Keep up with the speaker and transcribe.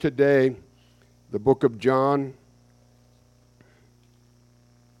today the book of John.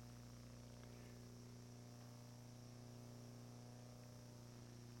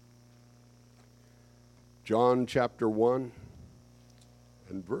 John chapter 1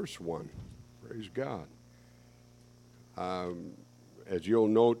 and verse 1. Praise God. As you'll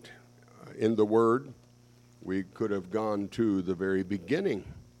note in the Word, we could have gone to the very beginning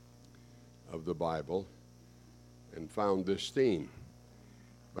of the Bible and found this theme.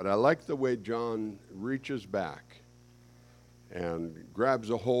 But I like the way John reaches back and grabs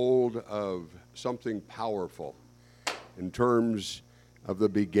a hold of something powerful in terms of the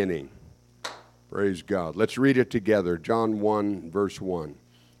beginning. Praise God. Let's read it together. John 1, verse 1.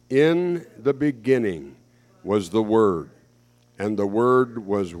 In the beginning was the Word, and the Word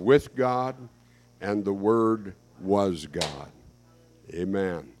was with God, and the Word was God.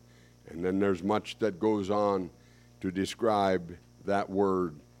 Amen. And then there's much that goes on to describe that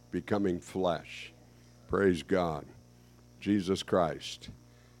Word becoming flesh. Praise God. Jesus Christ,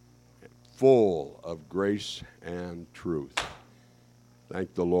 full of grace and truth.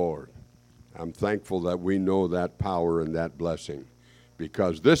 Thank the Lord. I'm thankful that we know that power and that blessing,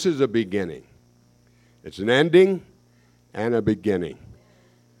 because this is a beginning. It's an ending and a beginning.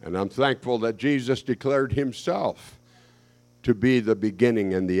 And I'm thankful that Jesus declared himself to be the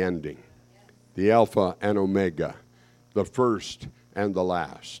beginning and the ending, the Alpha and Omega, the first and the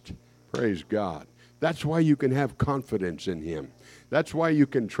last. Praise God. That's why you can have confidence in him. That's why you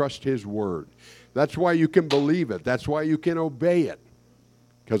can trust his word. That's why you can believe it. That's why you can obey it.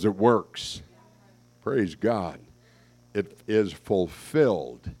 Because it works. Praise God. It is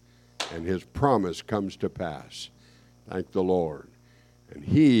fulfilled, and his promise comes to pass. Thank the Lord. And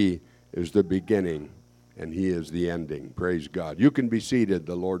he is the beginning, and he is the ending. Praise God. You can be seated.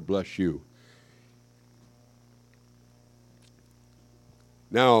 The Lord bless you.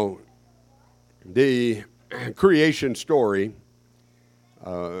 Now, the creation story,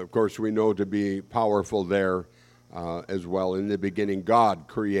 of course, we know to be powerful there as well. In the beginning, God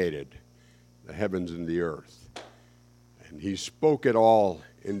created the heavens and the earth. And he spoke it all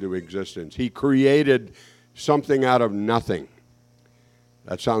into existence. He created something out of nothing.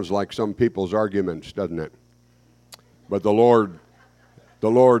 That sounds like some people's arguments, doesn't it? But the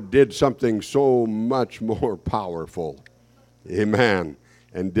Lord did something so much more powerful. Amen.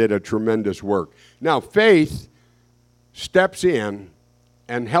 And did a tremendous work. Now, faith steps in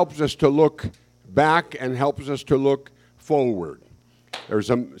and helps us to look back and helps us to look forward. There's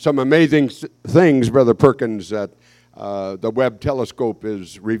some amazing things, Brother Perkins, that the Webb telescope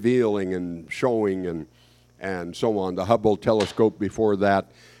is revealing and showing and so on. The Hubble telescope before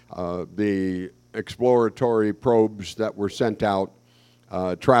that, the exploratory probes that were sent out,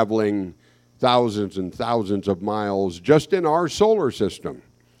 traveling thousands and thousands of miles just in our solar system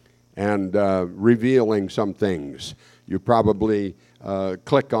and revealing some things. You probably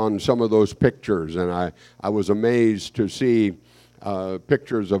click on some of those pictures, and I was amazed to see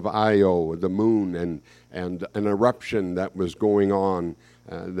pictures of Io, the moon, and an eruption that was going on,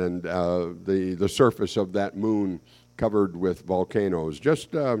 and the surface of that moon covered with volcanoes.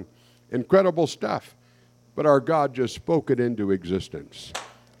 Just incredible stuff. But our God just spoke it into existence.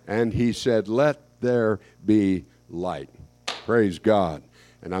 And he said, let there be light. Praise God.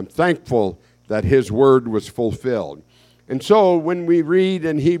 And I'm thankful that his word was fulfilled. And so when we read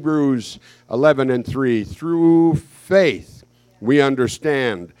in Hebrews 11:3, through faith we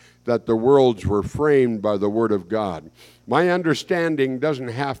understand that the worlds were framed by the word of God. My understanding doesn't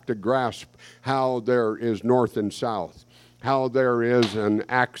have to grasp how there is north and south, how there is an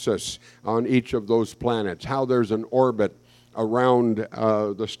axis on each of those planets, how there's an orbit around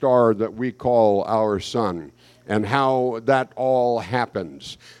the star that we call our sun, and how that all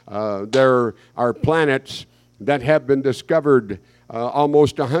happens. There are planets that have been discovered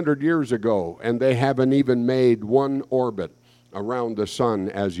almost 100 years ago, and they haven't even made one orbit around the sun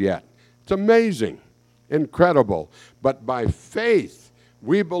as yet. It's amazing, incredible. But by faith,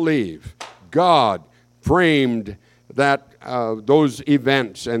 we believe God framed that those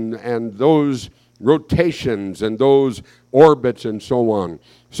events and those rotations and those orbits and so on,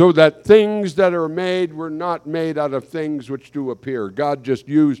 so that things that are made were not made out of things which do appear. God just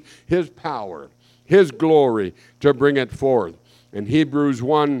used his power, his glory to bring it forth. And Hebrews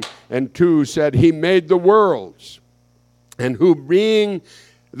 1:2 said, he made the worlds, and who being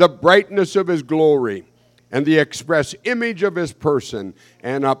the brightness of his glory and the express image of his person,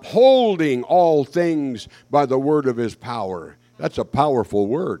 and upholding all things by the word of his power. That's a powerful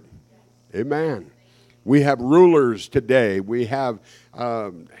word. Amen. We have rulers today. We have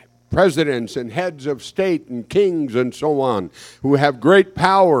presidents and heads of state and kings and so on who have great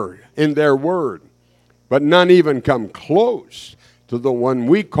power in their word, but none even come close to the one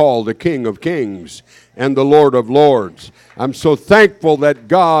we call the King of Kings and the Lord of Lords. I'm so thankful that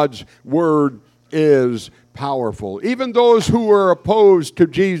God's word is powerful. Even those who were opposed to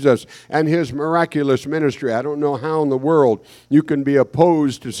Jesus and his miraculous ministry, I don't know how in the world you can be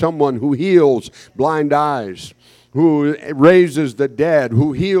opposed to someone who heals blind eyes, who raises the dead,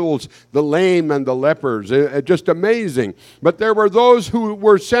 who heals the lame and the lepers. Just amazing. But there were those who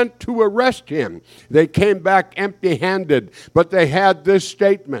were sent to arrest him. They came back empty-handed, but they had this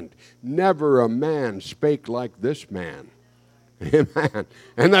statement: "Never a man spake like this man." Amen.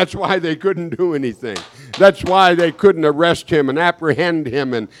 And that's why they couldn't do anything. That's why they couldn't arrest him and apprehend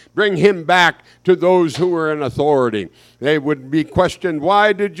him and bring him back to those who were in authority. They would be questioned,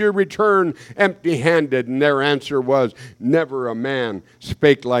 "Why did you return empty-handed?" And their answer was, "Never a man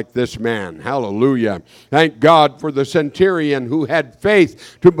spake like this man." Hallelujah. Thank God for the centurion who had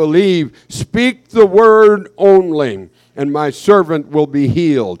faith to believe. "Speak the word only, and my servant will be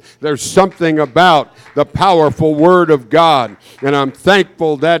healed." There's something about the powerful word of God, and I'm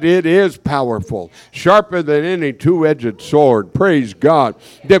thankful that it is powerful, sharper than any two-edged sword. Praise God.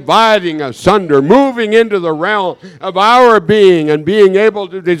 Dividing asunder, moving into the realm of our being and being able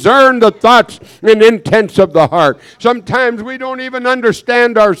to discern the thoughts and intents of the heart. Sometimes we don't even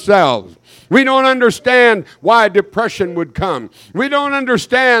understand ourselves. We don't understand why depression would come. We don't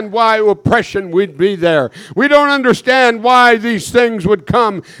understand why oppression would be there. We don't understand why these things would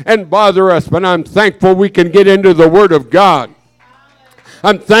come and bother us. But I'm thankful we can get into the Word of God.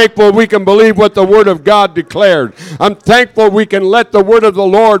 I'm thankful we can believe what the Word of God declared. I'm thankful we can let the Word of the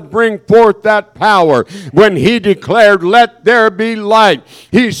Lord bring forth that power. When He declared, "Let there be light,"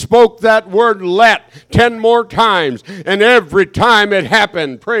 He spoke that word "let" 10 more times. And every time it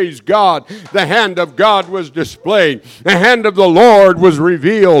happened, praise God, the hand of God was displayed. The hand of the Lord was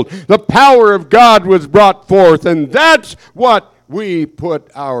revealed. The power of God was brought forth. And that's what we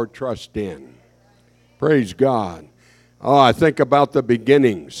put our trust in. Praise God. Oh, I think about the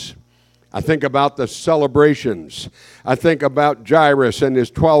beginnings. I think about the celebrations. I think about Jairus and his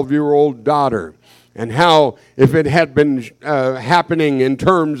 12-year-old daughter, and how if it had been happening in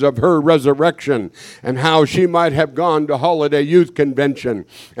terms of her resurrection, and how she might have gone to Holiday Youth Convention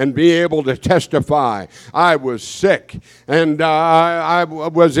and be able to testify, "I was sick and I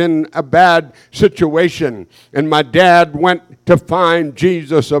was in a bad situation, and my dad went to find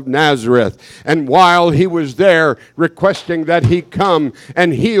Jesus of Nazareth, and while he was there requesting that he come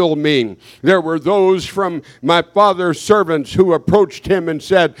and heal me, there were those from my father's servants who approached him and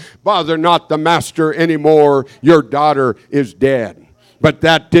said, 'Bother not the master anymore, your daughter is dead.'" But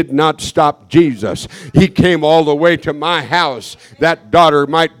that did not stop Jesus. He came all the way to my house that daughter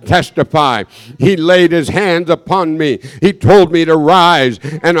might testify. He laid his hands upon me. He told me to rise,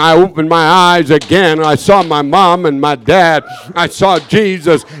 and I opened my eyes again. I saw my mom and my dad. I saw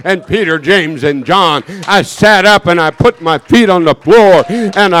Jesus and Peter, James, and John. I sat up and I put my feet on the floor,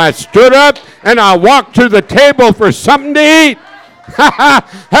 and I stood up and I walked to the table for something to eat.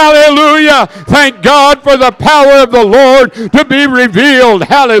 Hallelujah. Thank God for the power of the Lord to be revealed.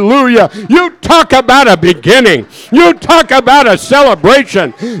 Hallelujah. You talk about a beginning. You talk about a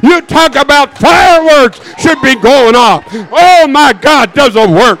celebration. You talk about fireworks should be going off. Oh, my God does a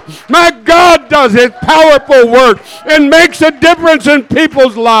work. My God does his powerful work and makes a difference in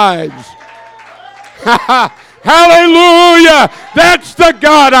people's lives. Hallelujah. That's the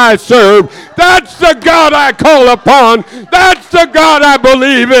God I serve. That's the God I call upon. That's the God I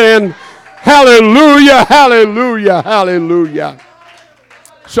believe in. Hallelujah, hallelujah, hallelujah.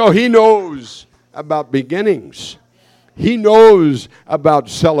 So he knows about beginnings. He knows about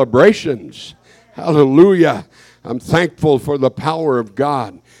celebrations. Hallelujah. I'm thankful for the power of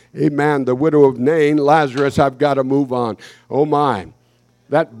God. Amen. The widow of Nain, Lazarus, I've got to move on. Oh my,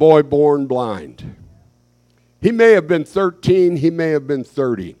 that boy born blind. He may have been 13, he may have been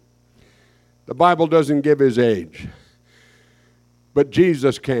 30. The Bible doesn't give his age. But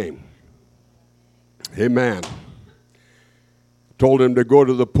Jesus came. Amen. Told him to go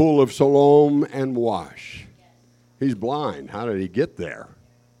to the pool of Siloam and wash. He's blind. How did he get there?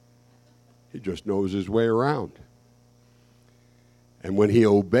 He just knows his way around. And when he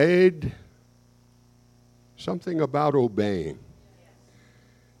obeyed, something about obeying,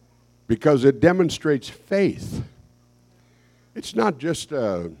 because it demonstrates faith. It's not just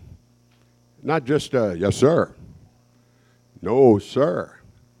a yes, sir. No, sir.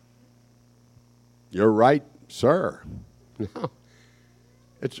 You're right, sir. No.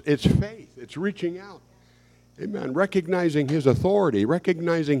 It's faith. It's reaching out. Amen. Recognizing his authority,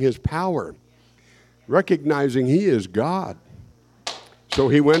 recognizing his power, recognizing he is God. So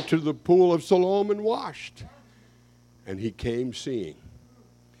he went to the pool of Siloam and washed, and he came seeing.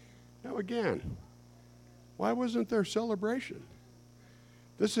 Now again, why wasn't there celebration?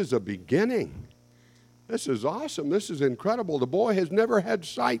 This is a beginning. This is awesome. This is incredible. The boy has never had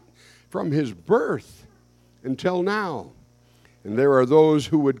sight from his birth until now. And there are those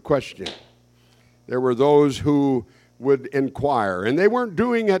who would question. There were those who would inquire. And they weren't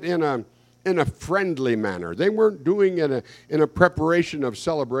doing it in a friendly manner. They weren't doing it in a preparation of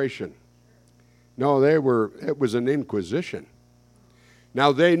celebration. No, it was an inquisition.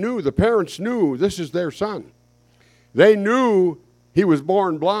 Now they knew, the parents knew this is their son. They knew he was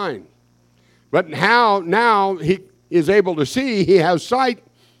born blind. But now he is able to see, he has sight.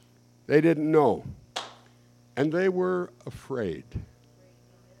 They didn't know. And they were afraid.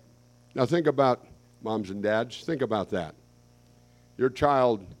 Now think about, moms and dads, think about that. Your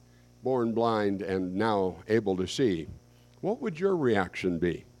child born blind and now able to see. What would your reaction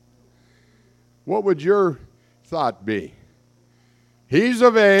be? What would your thought be? He's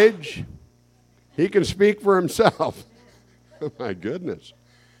of age. He can speak for himself. Oh, my goodness.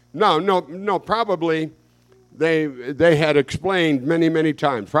 No, probably they had explained many, many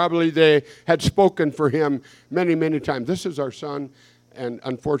times. Probably they had spoken for him many, many times. This is our son, and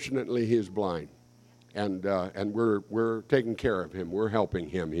unfortunately he is blind. And we're taking care of him. We're helping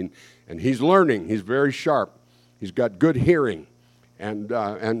him. And he's learning. He's very sharp. He's got good hearing.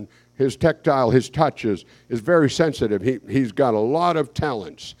 And his his touch is very sensitive. He's got a lot of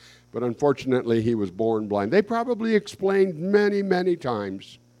talents. But unfortunately, he was born blind. They probably explained many, many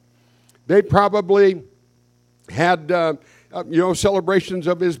times. They probably had celebrations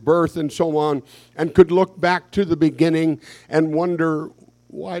of his birth and so on, and could look back to the beginning and wonder,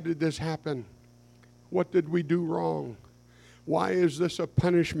 why did this happen? What did we do wrong? Why is this a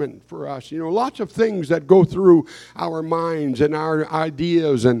punishment for us? Lots of things that go through our minds and our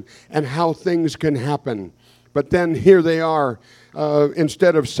ideas and how things can happen. But then here they are.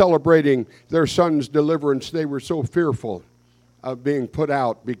 Instead of celebrating their son's deliverance, they were so fearful of being put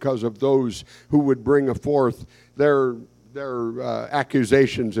out because of those who would bring forth their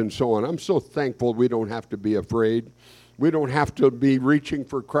accusations and so on. I'm so thankful we don't have to be afraid. We don't have to be reaching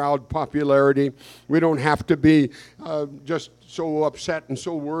for crowd popularity. We don't have to be just so upset and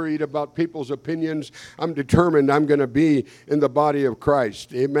so worried about people's opinions. I'm determined I'm going to be in the body of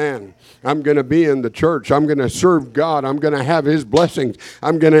Christ. Amen. I'm going to be in the church. I'm going to serve God. I'm going to have his blessings.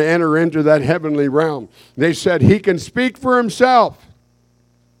 I'm going to enter into that heavenly realm. They said he can speak for himself.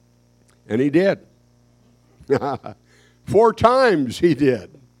 And he did. 4 times he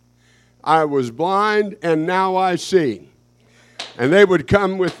did. I was blind and now I see. And they would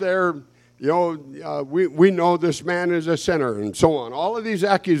come with their, we know this man is a sinner and so on. All of these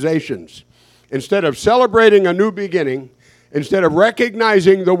accusations. Instead of celebrating a new beginning, instead of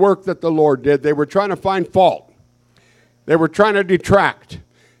recognizing the work that the Lord did, they were trying to find fault. They were trying to detract.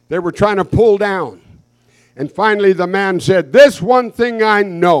 They were trying to pull down. And finally the man said, this one thing I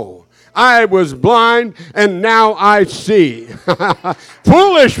know. I was blind and now I see.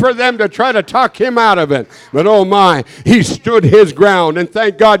 Foolish for them to try to talk him out of it. But oh my, he stood his ground. And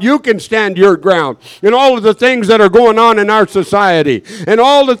thank God you can stand your ground in all of the things that are going on in our society and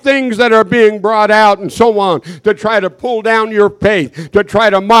all the things that are being brought out and so on to try to pull down your faith, to try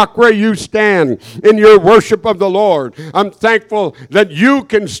to mock where you stand in your worship of the Lord. I'm thankful that you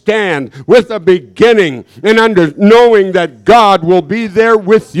can stand with a beginning and knowing that God will be there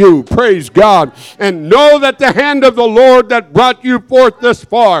with you. Praise God. And know that the hand of the Lord that brought you forth this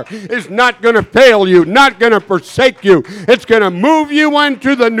far is not going to fail you, not going to forsake you. It's going to move you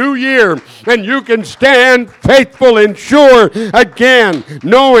into the new year. And you can stand faithful and sure again,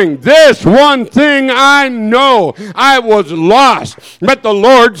 knowing this one thing I know. I was lost, but the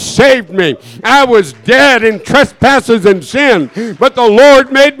Lord saved me. I was dead in trespasses and sin, but the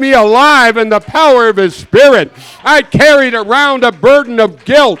Lord made me alive in the power of his Spirit. I carried around a burden of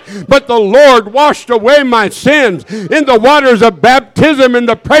guilt, but the Lord washed away my sins in the waters of baptism in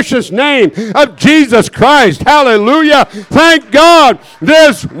the precious name of Jesus Christ. Hallelujah. Thank God.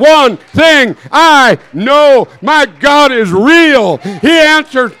 This one thing I know, my God is real. He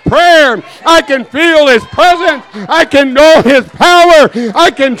answers prayer. I can feel his presence. I can know his power. I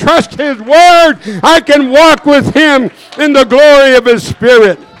can trust his word. I can walk with him in the glory of his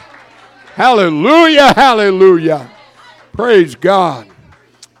Spirit. Hallelujah. Hallelujah. Praise God.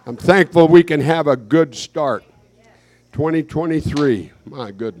 I'm thankful we can have a good start. 2023,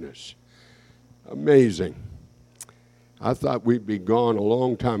 my goodness. Amazing. I thought we'd be gone a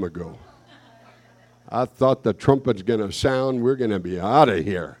long time ago. I thought the trumpet's going to sound. We're going to be out of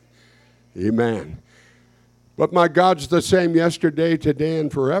here. Amen. But my God's the same yesterday, today,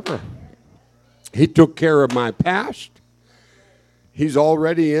 and forever. He took care of my past. He's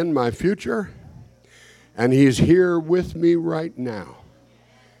already in my future. And He's here with me right now.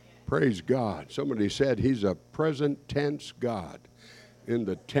 Praise God. Somebody said He's a present tense God in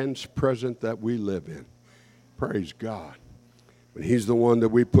the tense present that we live in. Praise God. But He's the one that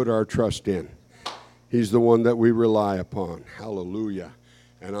we put our trust in. He's the one that we rely upon. Hallelujah.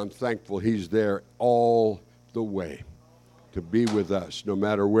 And I'm thankful He's there all the way to be with us, no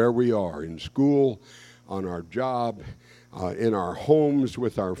matter where we are, in school, on our job, in our homes,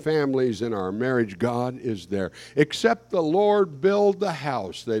 with our families, in our marriage. God is there. Except the Lord build the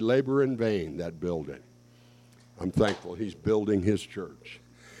house, they labor in vain that build it. I'm thankful He's building His church.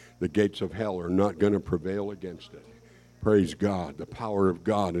 The gates of hell are not going to prevail against it. Praise God. The power of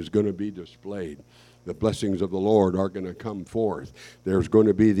God is going to be displayed. The blessings of the Lord are going to come forth. There's going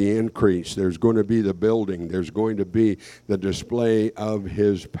to be the increase. There's going to be the building. There's going to be the display of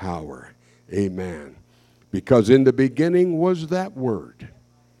His power. Amen. Because in the beginning was that Word,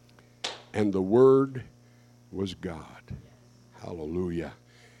 and the Word was God. Hallelujah.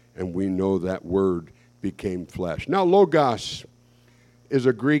 And we know that Word became flesh. Now, logos is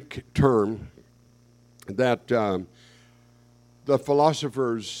a Greek term that the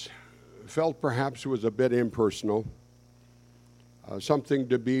philosophers felt perhaps was a bit impersonal, something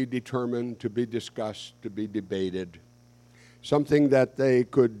to be determined, to be discussed, to be debated, something that they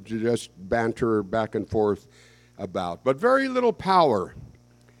could just banter back and forth about, but very little power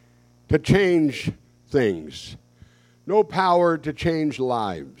to change things, no power to change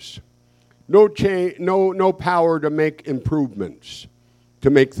lives, no power to make improvements, to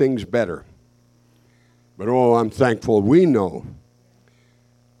make things better. But oh, I'm thankful we know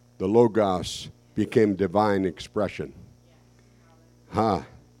the Logos became divine expression.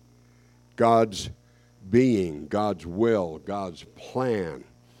 God's being, God's will, God's plan,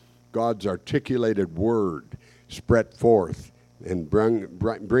 God's articulated word spread forth and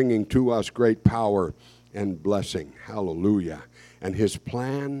bringing to us great power and blessing. Hallelujah. And His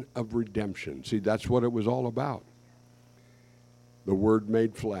plan of redemption. See, that's what it was all about. The Word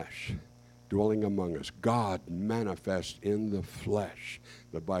made flesh, dwelling among us. God manifest in the flesh,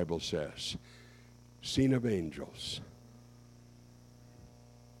 the Bible says. Seen of angels.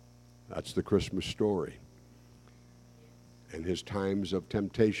 That's the Christmas story. And His times of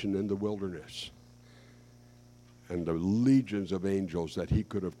temptation in the wilderness. And the legions of angels that He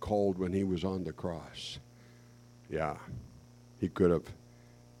could have called when He was on the cross. Yeah, He could have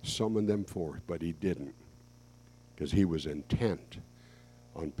summoned them forth, but He didn't. Because He was intent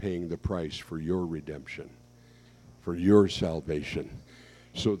on paying the price for your redemption, for your salvation,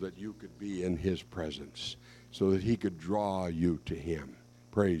 so that you could be in His presence, so that He could draw you to Him.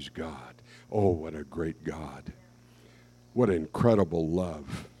 Praise God. Oh, what a great God. What incredible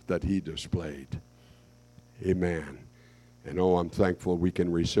love that He displayed. Amen. And oh, I'm thankful we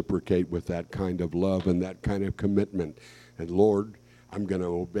can reciprocate with that kind of love and that kind of commitment. And Lord, I'm going to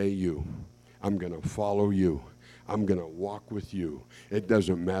obey You. I'm going to follow You. I'm going to walk with You. It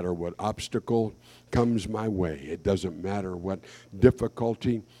doesn't matter what obstacle comes my way. It doesn't matter what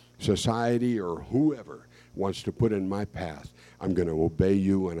difficulty society or whoever wants to put in my path. I'm going to obey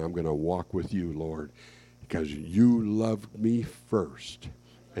You, and I'm going to walk with You, Lord, because You loved me first.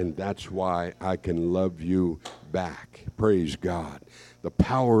 And that's why I can love You back. Praise God. The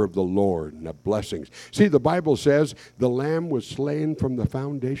power of the Lord and the blessings. See, the Bible says the Lamb was slain from the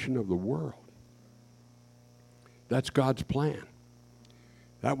foundation of the world. That's God's plan.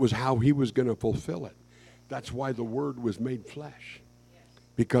 That was how He was going to fulfill it. That's why the Word was made flesh.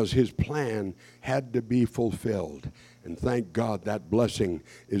 Because His plan had to be fulfilled. And thank God that blessing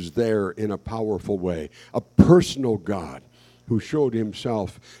is there in a powerful way. A personal God who showed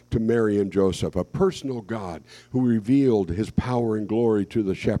Himself to Mary and Joseph. A personal God who revealed His power and glory to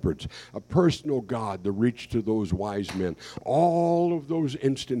the shepherds. A personal God that reached to those wise men. All of those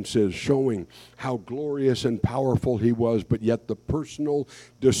instances showing how glorious and powerful He was, but yet the personal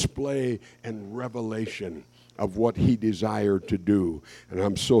display and revelation of what He desired to do. And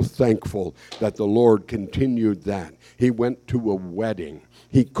I'm so thankful that the Lord continued that. He went to a wedding.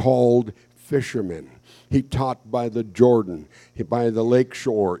 He called fishermen. He taught by the Jordan, by the lake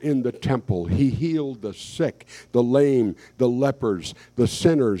shore, in the temple. He healed the sick, the lame, the lepers, the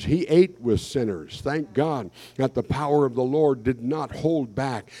sinners. He ate with sinners. Thank God that the power of the Lord did not hold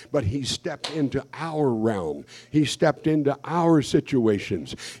back, but He stepped into our realm. He stepped into our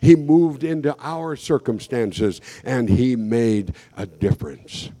situations. He moved into our circumstances, and He made a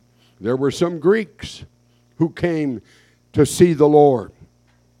difference. There were some Greeks who came to see the Lord.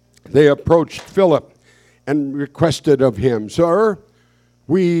 They approached Philip and requested of him, "Sir,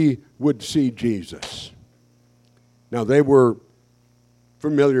 we would see Jesus." Now, they were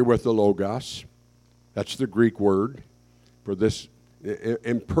familiar with the Logos. That's the Greek word for this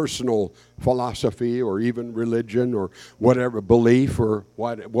impersonal philosophy or even religion or whatever, belief or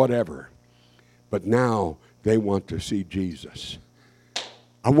whatever. But now they want to see Jesus.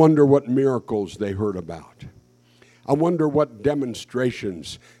 I wonder what miracles they heard about. I wonder what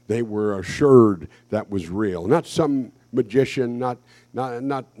demonstrations they were assured that was real. Not some magician, not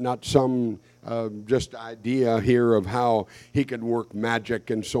some just idea here of how he could work magic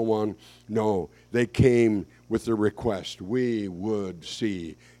and so on. No, they came with the request, we would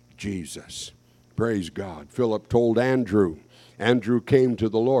see Jesus. Praise God. Philip told Andrew. Andrew came to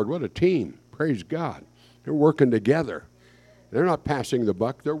the Lord. What a team. Praise God. They're working together. They're not passing the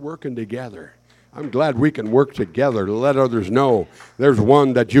buck. They're working together. I'm glad we can work together to let others know there's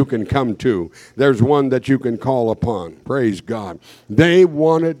one that you can come to. There's one that you can call upon. Praise God. They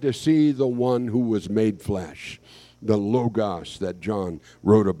wanted to see the one who was made flesh, the Logos that John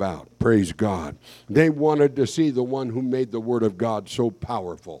wrote about. Praise God. They wanted to see the one who made the Word of God so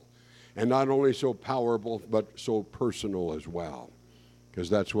powerful. And not only so powerful, but so personal as well. Because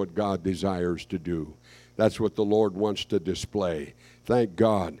that's what God desires to do. That's what the Lord wants to display. Thank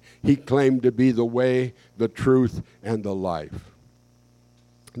God. He claimed to be the way, the truth, and the life.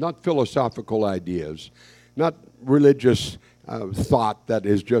 Not philosophical ideas, not religious thought that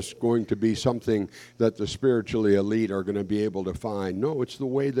is just going to be something that the spiritually elite are going to be able to find. No, it's the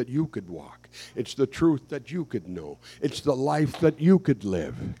way that you could walk. It's the truth that you could know. It's the life that you could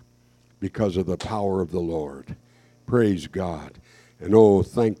live because of the power of the Lord. Praise God. And oh,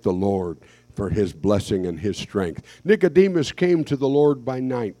 thank the Lord for his blessing and his strength. Nicodemus came to the Lord by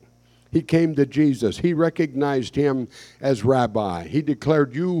night. He came to Jesus. He recognized him as rabbi. He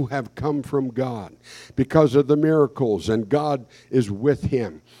declared, "You have come from God," because of the miracles, and God is with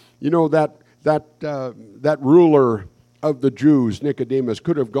him. You know, that ruler of the Jews, Nicodemus,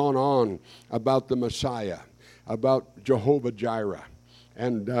 could have gone on about the Messiah, about Jehovah Jireh,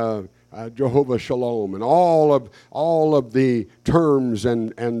 and Jehovah Shalom, and all of the terms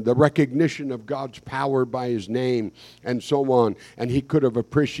and the recognition of God's power by his name and so on. And he could have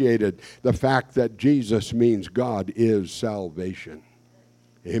appreciated the fact that Jesus means God is salvation.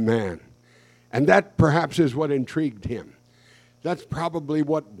 Amen. And that perhaps is what intrigued him. That's probably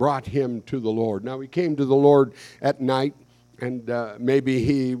what brought him to the Lord. Now, he came to the Lord at night. And maybe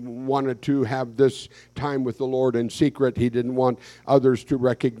he wanted to have this time with the Lord in secret. He didn't want others to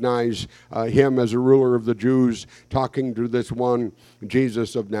recognize him as a ruler of the Jews, talking to this one,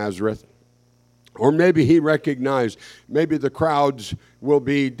 Jesus of Nazareth. Or maybe he recognized maybe the crowds will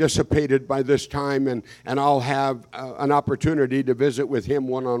be dissipated by this time, and I'll have an opportunity to visit with him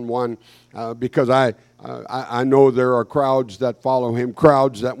one-on-one because I know there are crowds that follow him,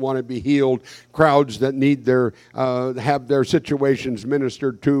 crowds that want to be healed, crowds that need have their situations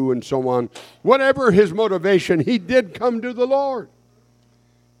ministered to, and so on. Whatever his motivation, he did come to the Lord.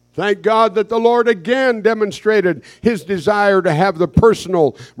 Thank God that the Lord again demonstrated his desire to have the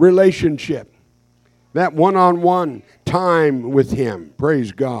personal relationship, that one-on-one time with him.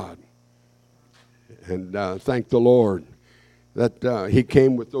 Praise God. And thank the Lord that he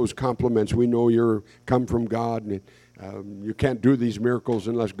came with those compliments. We know you're come from God, and you can't do these miracles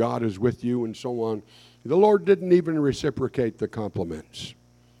unless God is with you, and so on. The Lord didn't even reciprocate the compliments.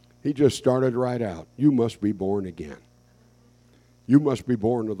 He just started right out. You must be born again. You must be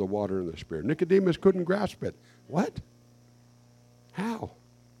born of the water and the Spirit. Nicodemus couldn't grasp it. What? How?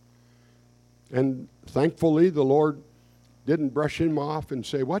 And thankfully, the Lord didn't brush him off and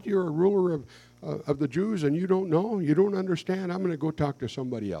say, "What, you're a ruler of the Jews and you don't know? You don't understand? I'm going to go talk to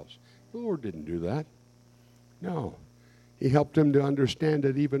somebody else." The Lord didn't do that. No. He helped him to understand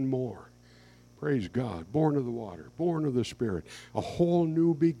it even more. Praise God. Born of the water, born of the Spirit. A whole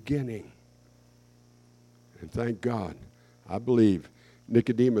new beginning. And thank God, I believe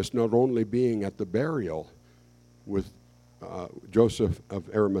Nicodemus not only being at the burial with Joseph of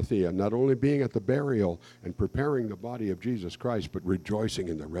Arimathea, not only being at the burial and preparing the body of Jesus Christ, but rejoicing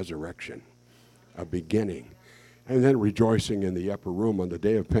in the resurrection, a beginning. And then rejoicing in the upper room on the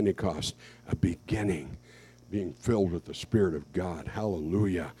day of Pentecost, a beginning, being filled with the Spirit of God.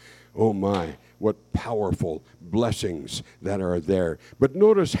 Hallelujah. Oh my, what powerful blessings that are there. But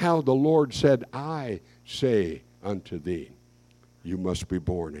notice how the Lord said, "I say unto thee, you must be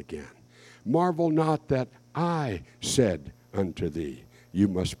born again. Marvel not that I said unto thee, you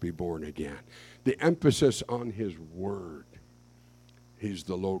must be born again." The emphasis on his word. He's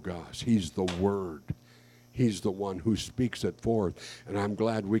the Logos. He's the Word. He's the one who speaks it forth. And I'm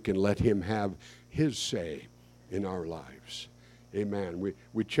glad we can let him have his say in our lives. Amen.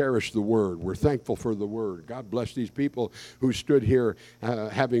 We cherish the Word. We're thankful for the Word. God bless these people who stood here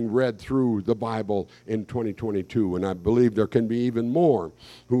having read through the Bible in 2022. And I believe there can be even more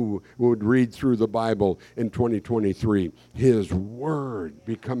who would read through the Bible in 2023. His Word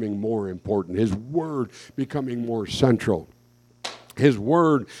becoming more important. His Word becoming more central. His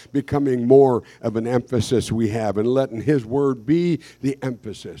Word becoming more of an emphasis we have, and letting His Word be the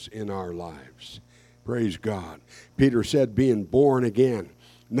emphasis in our lives. Praise God. Peter said, being born again,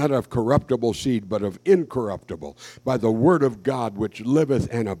 not of corruptible seed, but of incorruptible, by the Word of God, which liveth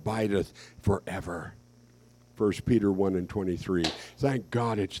and abideth forever. 1 Peter 1 and 23. Thank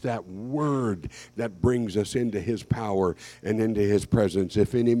God it's that Word that brings us into His power and into His presence.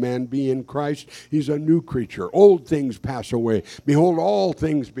 If any man be in Christ, he's a new creature. Old things pass away. Behold, all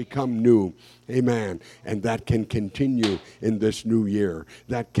things become new. Amen. And that can continue in this new year.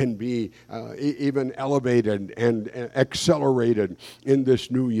 That can be even elevated and accelerated in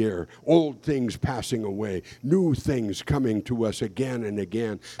this new year. Old things passing away. New things coming to us again and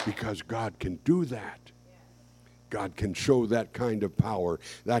again, because God can do that. God can show that kind of power,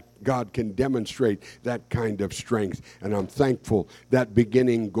 that God can demonstrate that kind of strength. And I'm thankful that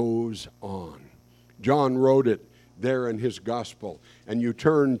beginning goes on. John wrote it there in his gospel. And you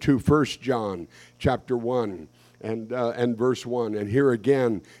turn to 1 John chapter 1 and verse 1. And here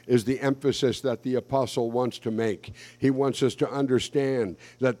again is the emphasis that the apostle wants to make. He wants us to understand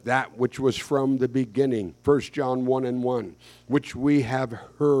that which was from the beginning, 1 John 1 and 1, which we have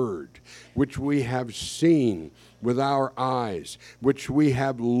heard, which we have seen with our eyes, which we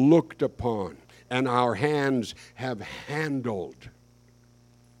have looked upon, and our hands have handled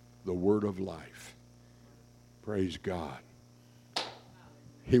the word of life. Praise God.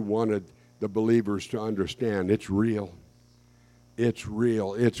 He wanted the believers to understand it's real. It's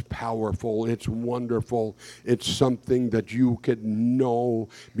real. It's powerful. It's wonderful. It's something that you could know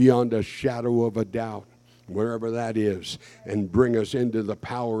beyond a shadow of a doubt, wherever that is, and bring us into the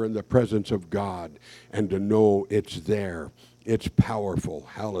power and the presence of God, and to know it's there. It's powerful.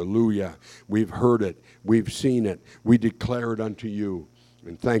 Hallelujah. We've heard it. We've seen it. We declare it unto you.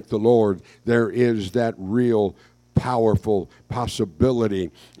 And thank the Lord, there is that real powerful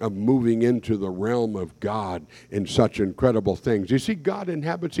possibility of moving into the realm of God in such incredible things. You see, God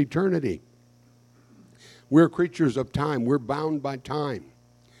inhabits eternity. We're creatures of time. We're bound by time.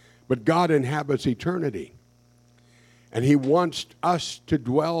 But God inhabits eternity. And He wants us to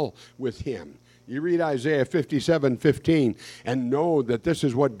dwell with Him. You read Isaiah 57:15 and know that this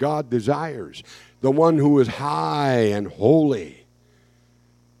is what God desires. The one who is high and holy.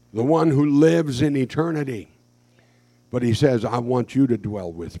 The one who lives in eternity. But He says, I want you to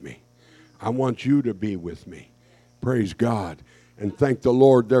dwell with me. I want you to be with me. Praise God. And thank the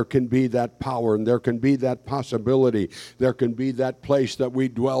Lord, there can be that power, and there can be that possibility. There can be that place that we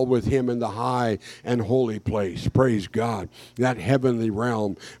dwell with Him in the high and holy place. Praise God. That heavenly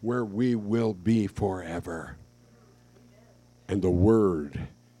realm where we will be forever. And the Word,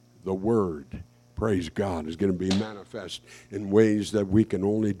 praise God, is going to be manifest in ways that we can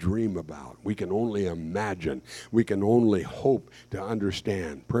only dream about. We can only imagine. We can only hope to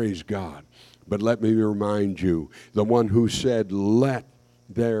understand. Praise God. But let me remind you, the one who said, let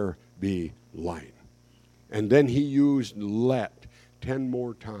there be light. And then He used let 10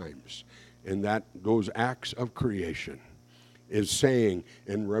 more times. And those acts of creation is saying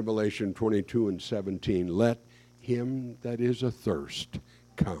in Revelation 22 and 17, let him that is athirst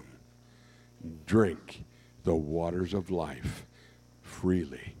come. Drink the waters of life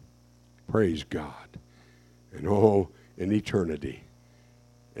freely. Praise God. And in eternity,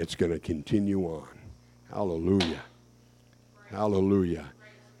 it's going to continue on. Hallelujah. Hallelujah.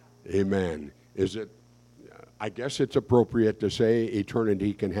 Amen. I guess it's appropriate to say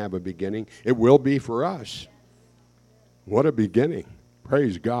eternity can have a beginning. It will be for us. What a beginning.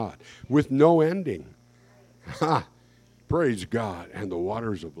 Praise God. With no ending. Ha! Praise God. And the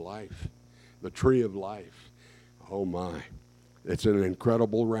waters of life. The tree of life. Oh my. It's an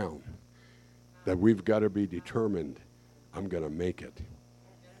incredible realm that we've got to be determined. I'm going to make it.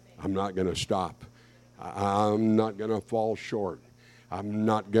 I'm not going to stop. I'm not going to fall short. I'm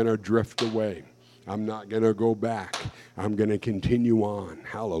not going to drift away. I'm not going to go back. I'm going to continue on.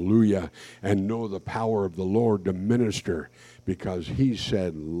 Hallelujah. And know the power of the Lord to minister, because He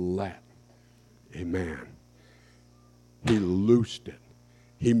said, let. Amen. He loosed it.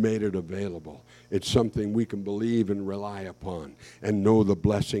 He made it available. It's something we can believe and rely upon and know the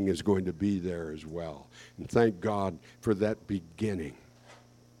blessing is going to be there as well. And thank God for that beginning.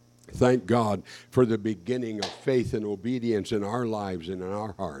 Thank God for the beginning of faith and obedience in our lives and in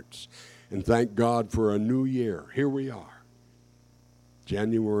our hearts. And thank God for a new year. Here we are,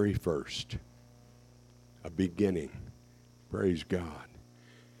 January 1st, a beginning. Praise God.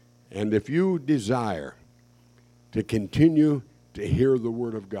 And if you desire to continue to hear the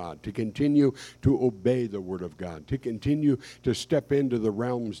Word of God, to continue to obey the Word of God, to continue to step into the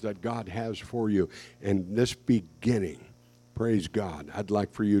realms that God has for you in this beginning, praise God, I'd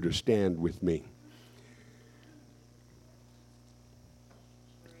like for you to stand with me.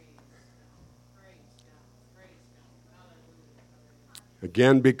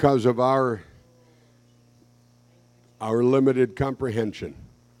 Again, because of our limited comprehension,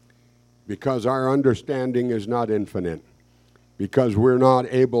 because our understanding is not infinite, because we're not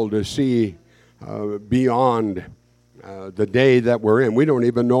able to see beyond the day that we're in. We don't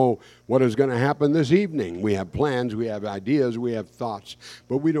even know what is going to happen this evening. We have plans, we have ideas, we have thoughts,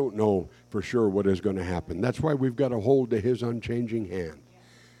 but we don't know for sure what is going to happen. That's why we've got to hold to His unchanging hand.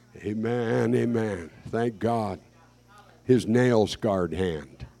 Amen, amen. Thank God. His nail-scarred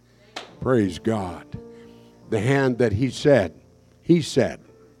hand. Praise God. The hand that He said,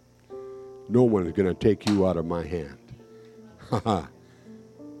 no one is going to take you out of my hand.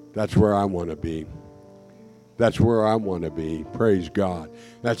 That's where I want to be. That's where I want to be. Praise God.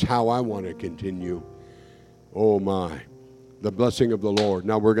 That's how I want to continue. Oh my. The blessing of the Lord.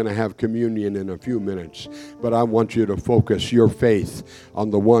 Now we're going to have communion in a few minutes, but I want you to focus your faith on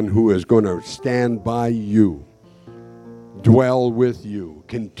the one who is going to stand by you, dwell with you,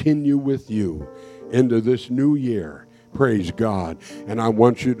 continue with you into this new year. Praise God. And I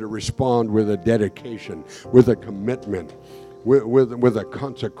want you to respond with a dedication, with a commitment, with a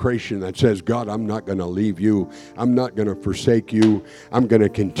consecration that says, God, I'm not going to leave you. I'm not going to forsake you. I'm going to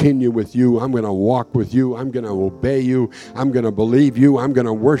continue with you. I'm going to walk with you. I'm going to obey you. I'm going to believe you. I'm going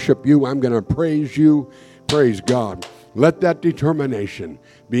to worship you. I'm going to praise you. Praise God. Let that determination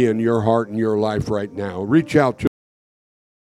be in your heart and your life right now. Reach out to